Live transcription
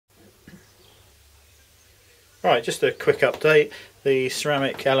Right, just a quick update. The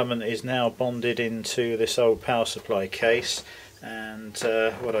ceramic element is now bonded into this old power supply case, and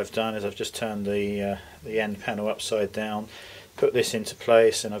what I've done is I've just turned the end panel upside down, put this into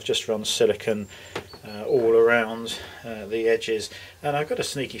place, and I've just run silicone all around the edges, and I've got a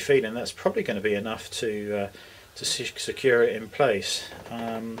sneaky feeling that's probably going to be enough to secure it in place.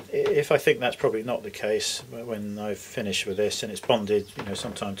 If I think that's probably not the case, when I've finished with this and it's bonded,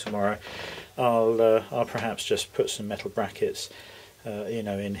 sometime tomorrow, I'll perhaps just put some metal brackets,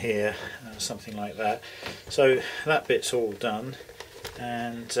 in here, something like that. So that bit's all done,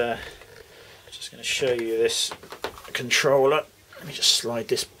 and I'm just going to show you this controller. Let me just slide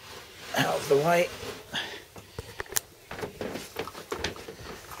this out of the way.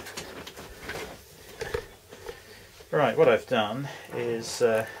 Right, what I've done is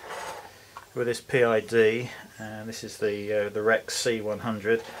with this PID, and this is the REX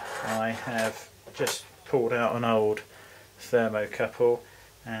C100, I have just pulled out an old thermocouple,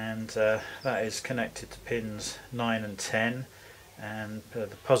 and that is connected to pins 9 and 10, and the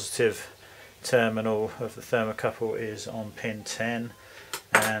positive terminal of the thermocouple is on pin 10,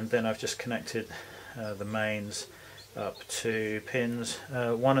 and then I've just connected the mains up to pins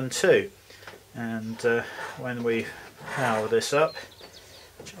 1 and 2. And when we power this up,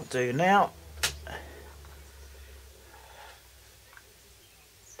 which I'll do now,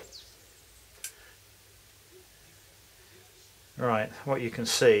 right, what you can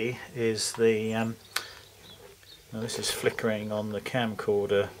see is the now this is flickering on the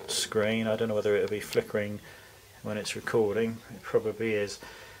camcorder screen. I don't know whether it'll be flickering when it's recording. It probably is,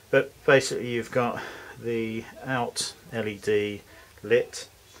 but basically you've got the out LED lit.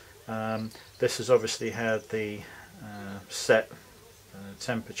 This has obviously had the set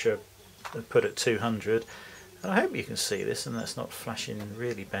temperature put at 200, and I hope you can see this and that's not flashing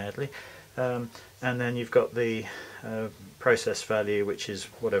really badly. And then you've got the process value, which is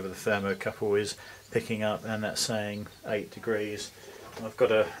whatever the thermocouple is picking up, and that's saying 8 degrees. I've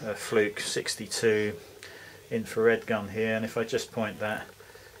got a Fluke 62 infrared gun here, and if I just point that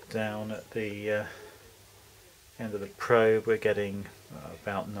down at the end of the probe, we're getting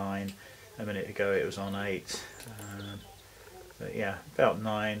about 9. A minute ago it was on 8, but yeah, about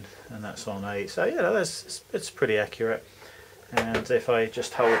 9, and that's on 8. So yeah, it's pretty accurate. And if I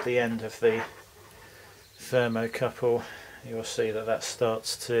just hold the end of the thermocouple, you'll see that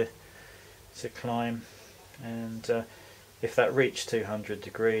starts to climb, and if that reached 200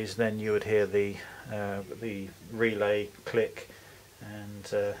 degrees, then you would hear the relay click, and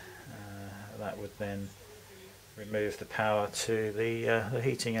that would then remove the power to the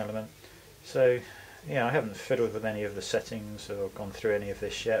heating element. So yeah, I haven't fiddled with any of the settings or gone through any of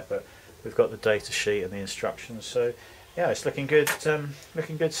this yet, but we've got the data sheet and the instructions, so yeah, it's looking good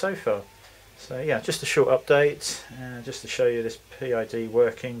so far. So yeah, just a short update, just to show you this PID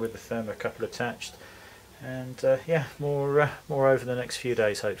working with the thermocouple attached, and yeah, more over the next few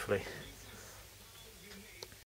days hopefully.